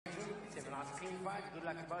fight. Good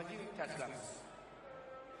luck to both of you. Touch gloves.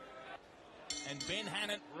 And Ben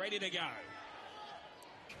Hannant ready to go.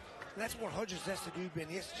 That's what Hodges has to do, Ben.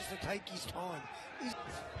 He has just to take his time.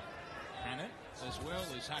 Hannant as well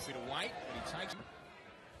is happy to wait, but he takes.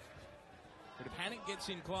 But if Hannant gets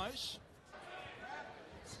in close,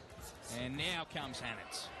 and now comes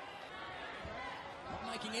Hannant. Not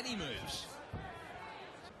making any moves.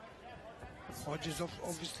 Hodges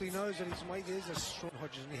obviously knows that his weight is a strong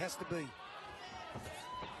Hodges, and he has to be.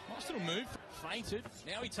 Nice little move. Feinted.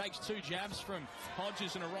 Now he takes two jabs from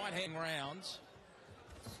Hodges in a right-hand round.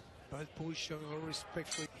 Both boys showing a lot of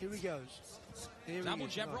respect for him. Here he goes. There Double he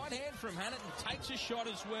is. jab, Nice. right hand from Hannant, and takes a shot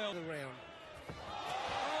as well. Around.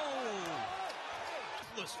 Oh!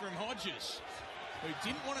 From Hodges, who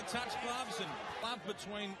didn't want to touch gloves, and love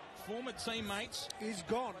between former teammates. He's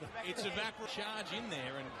gone. It's a backward charge in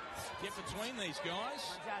there and get between these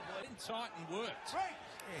guys. Tight and worked. Yeah,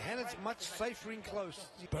 Hannant's much safer in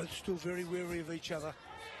close. Both still very wary of each other.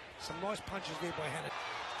 Some nice punches there by Hannant.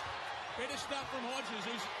 Better stuff from Hodges,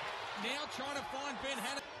 who's now trying to find Ben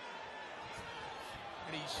Hannant.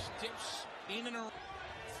 And he steps in and around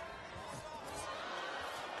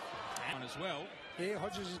as well. Yeah,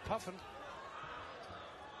 Hodges is puffing.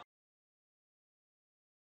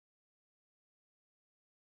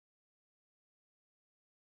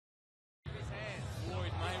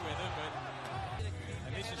 Floyd Mayweather,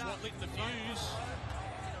 and this is what lit the fuse.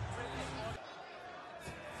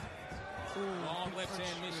 Long left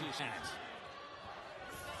hand misses.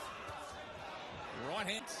 Right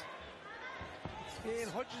hand. Yeah,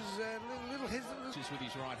 and Hodges a little hesitant. Just with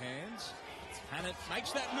his right hands. Hannant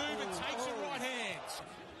makes that move and takes it right hands.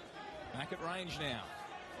 Back at range now.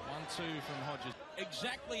 1-2 from Hodges.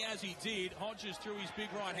 Exactly as he did. Hodges threw his big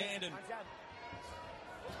right hand and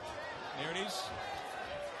there it is.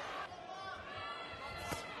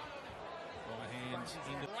 Right hand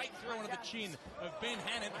in the right throw onto the chin of Ben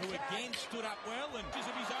Hannant, who again stood up well and is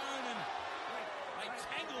of his own, and they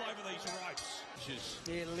tangle over these ropes.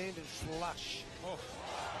 Yeah, landed flush. Oh.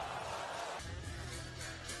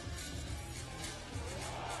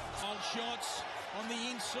 Old shots on the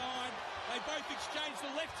inside. They both exchange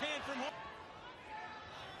the left hand from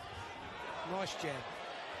Nice jab.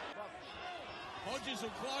 Hodges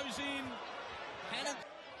will close in. Hannant.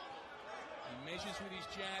 He measures with his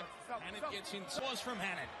jab. Hannant gets in. Was from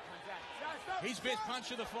Hannant. His best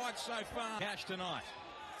punch of the fight so far. Cash tonight.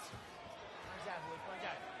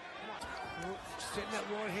 Setting that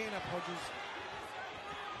right hand up, Hodges.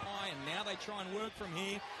 And now they try and work from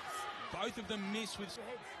here. Both of them miss with.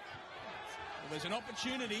 Well, there's an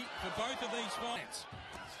opportunity for both of these fights.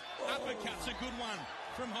 Uppercut's a good one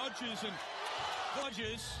from Hodges, and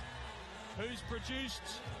Hodges, who's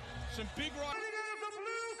produced some big right.